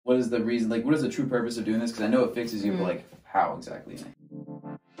is the reason, like, what is the true purpose of doing this? Because I know it fixes you, but like, how exactly?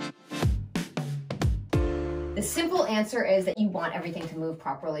 The simple answer is that you want everything to move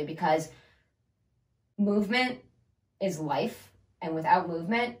properly, because movement is life, and without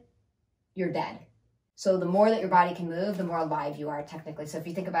movement, you're dead. So the more that your body can move, the more alive you are technically. So if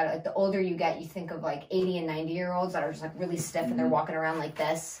you think about it, like the older you get, you think of like 80 and 90-year-olds that are just like really stiff and they're walking around like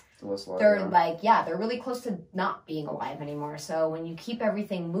this. They're like, yeah, they're really close to not being alive anymore. So when you keep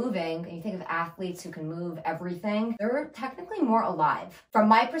everything moving, and you think of athletes who can move everything, they're technically more alive. From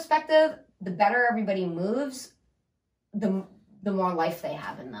my perspective, the better everybody moves, the more life they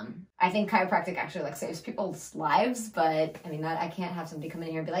have in them. I think chiropractic actually like saves people's lives, but I mean, I can't have somebody come in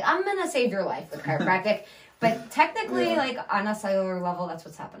here and be like, I'm gonna save your life with chiropractic. But technically, like on a cellular level, that's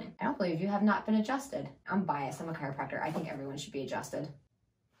what's happening. I don't believe you have not been adjusted. I'm biased, I'm a chiropractor. I think everyone should be adjusted.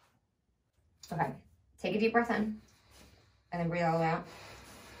 Okay, take a deep breath in, and then breathe all the way out.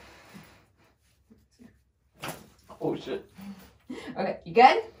 Oh shit. Okay, you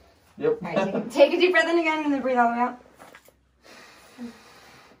good? Yep. All right, take a deep breath in again, and then breathe all the way out.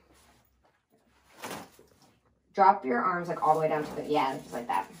 Drop your arms like all the way down to the, yeah, just like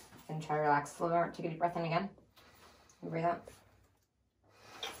that. And try to relax a little more. Take a deep breath in again. And breathe out.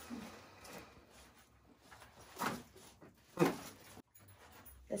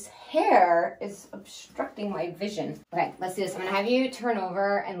 This hair is obstructing my vision. Okay, let's do this. I'm gonna have you turn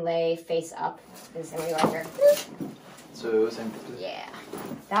over and lay face up. The same way you are here. So, same. Yeah.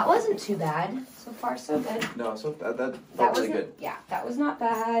 That wasn't too bad. So far, so good. No, so that That really wasn't good. Yeah, that was not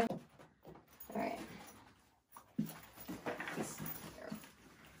bad. All right.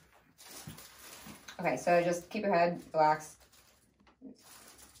 Okay, so just keep your head relaxed.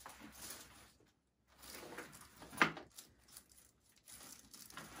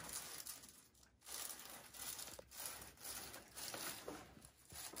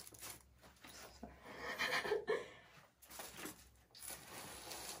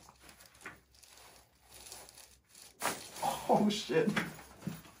 Oh shit.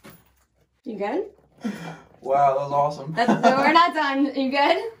 You good? Wow, that was awesome. No, we're not done. You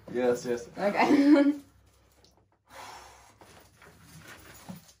good? Yes, yes. Okay.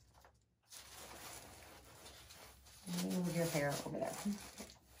 Move your hair over there.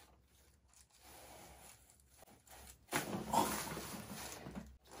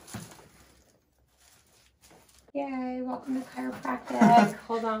 Yay, welcome to chiropractic.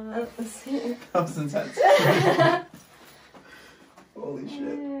 Hold on. Let's see. That was intense. Holy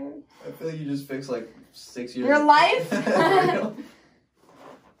shit. I feel like you just fixed like 6 years. Your life?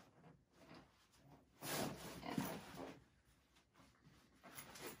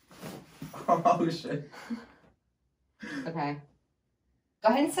 Oh shit. Okay. Go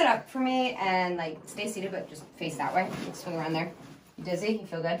ahead and sit up for me and like stay seated, but just face that way. Swing around there. You dizzy? You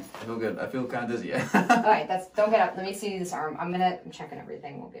feel good? I feel good. I feel kind of dizzy, yeah. All right, don't get up. Let me see this arm. I'm checking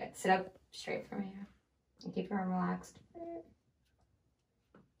everything. We'll be good. Sit up straight from here. And keep your arm relaxed.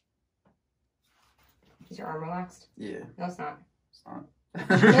 Is your arm relaxed? Yeah. No, it's not. It's not.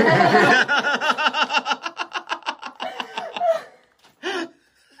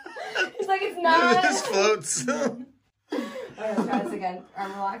 It's like it's not. It just floats. All right, let's try this again.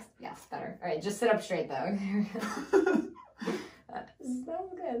 Arm relaxed? Yes, better. All right, just sit up straight though. There we go. That was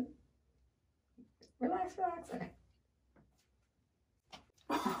good. Relax, relax. Okay.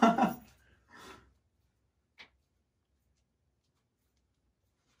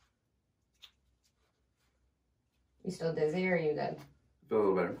 You still dizzy or are you good? Feel a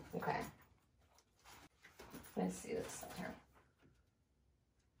little better. Okay. Let's see this side here.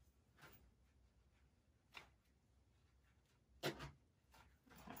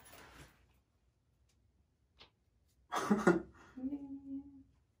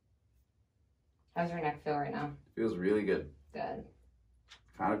 How's your neck feel right now? Feels really good. Good.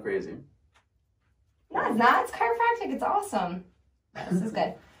 Kind of crazy. No, it's not. It's chiropractic. It's awesome. This is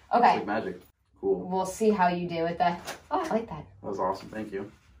good. Okay. It's like magic. Cool. We'll see how you do with the... Oh, I like that. That was awesome. Thank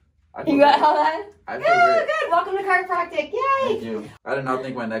you. You got all that? I feel Good, great. good. Welcome to chiropractic. Yay! Thank you. I did not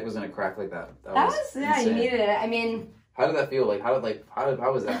think my neck was gonna crack like that. That was yeah, insane. you needed it. I mean... How did that feel? Like, how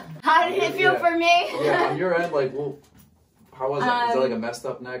was that? How did it feel for me? Yeah, on your end, like, well, how was that? Is that like a messed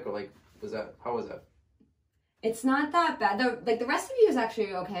up neck, or like, how was that? It's not that bad. The rest of you is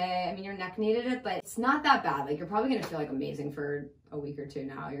actually okay. I mean, your neck needed it, but it's not that bad. Like, you're probably going to feel like amazing for a week or two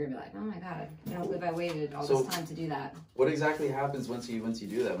now. You're going to be like, oh my God, I can't believe I waited all this time to do that. What exactly happens once you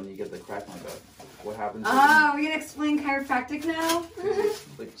do that, when you get the crack like that? What happens? Oh, we're going to explain chiropractic now?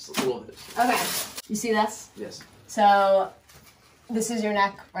 Like, just a little bit. Okay. You see this? Yes. So, this is your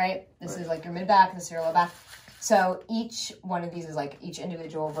neck, right? This is like your mid-back, this is your low back. So each one of these is like each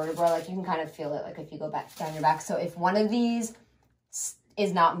individual vertebra. Like you can kind of feel it, like if you go back down your back. So if one of these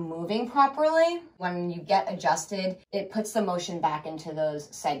is not moving properly, when you get adjusted, it puts the motion back into those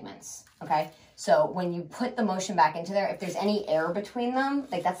segments, okay? So when you put the motion back into there, if there's any air between them,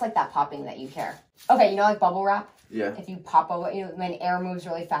 like that's like that popping that you hear. Okay, you know like bubble wrap? Yeah. If you pop bubble, you know, when air moves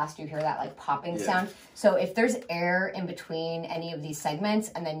really fast, you hear that like popping sound. So if there's air in between any of these segments,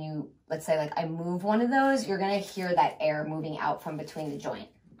 and then you, let's say like I move one of those, you're gonna hear that air moving out from between the joint.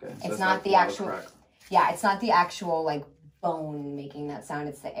 Okay. So it's not like the actual, it's not the actual like bone making that sound,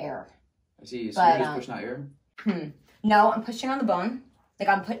 it's the air. I see. So you're just pushing out air? No, I'm pushing on the bone.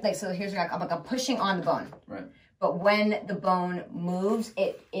 So here's what I'm pushing on the bone. Right. But when the bone moves,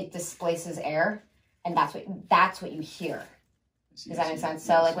 it displaces air, and that's what you hear. Does that make sense?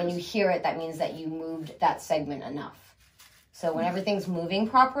 So like when you hear it, that means that you moved that segment enough. So when everything's moving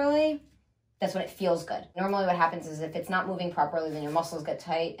properly, that's when it feels good. Normally what happens is if it's not moving properly, then your muscles get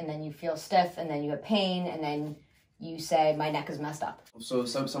tight, and then you feel stiff, and then you have pain, and then you say, my neck is messed up. So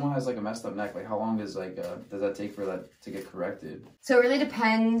someone has like a messed up neck, like how long is like, does that take for that to get corrected? So it really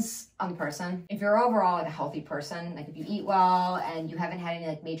depends on the person. If you're overall like a healthy person, like if you eat well and you haven't had any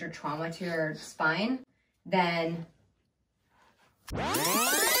like major trauma to your spine, then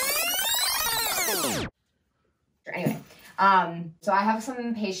anyway. So I have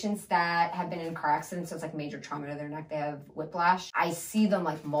some patients that have been in car accidents, so it's like major trauma to their neck. They have whiplash. I see them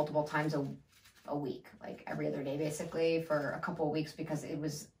like multiple times a week, like every other day basically, for a couple of weeks because it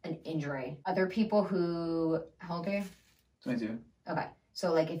was an injury. Other people who, how old are you? 22. Okay.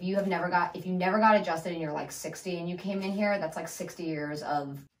 So like if you never got adjusted and you're like 60 and you came in here, that's like 60 years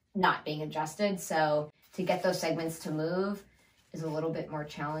of not being adjusted. So to get those segments to move is a little bit more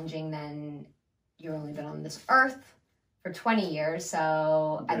challenging than you've only been on this earth for 20 years.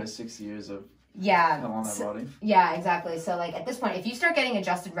 So 60 years of on that body. Yeah, exactly. So like at this point, if you start getting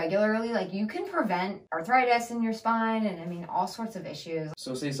adjusted regularly, like you can prevent arthritis in your spine and I mean all sorts of issues.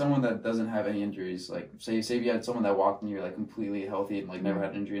 So say someone that doesn't have any injuries, like say if you had someone that walked and you're like completely healthy and like never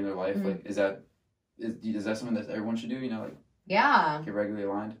had an injury in their life, like is that something that everyone should do, you know, like get regularly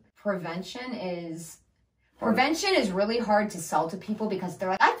aligned? Prevention is really hard to sell to people because they're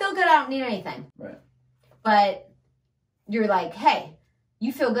like, I feel good, I don't need anything. Right. But you're like, hey,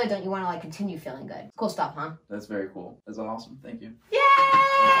 you feel good, don't you want to like continue feeling good? Cool stuff, huh? That's very cool. That's awesome. Thank you.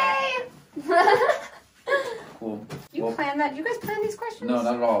 Yay! Cool. You guys plan these questions? No,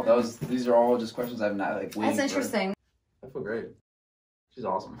 not at all. These are all just questions I've not like waiting. That's interesting. I feel great. She's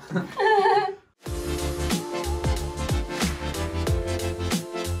awesome. I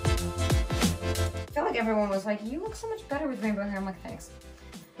feel like everyone was like, you look so much better with rainbow hair. I'm like, thanks.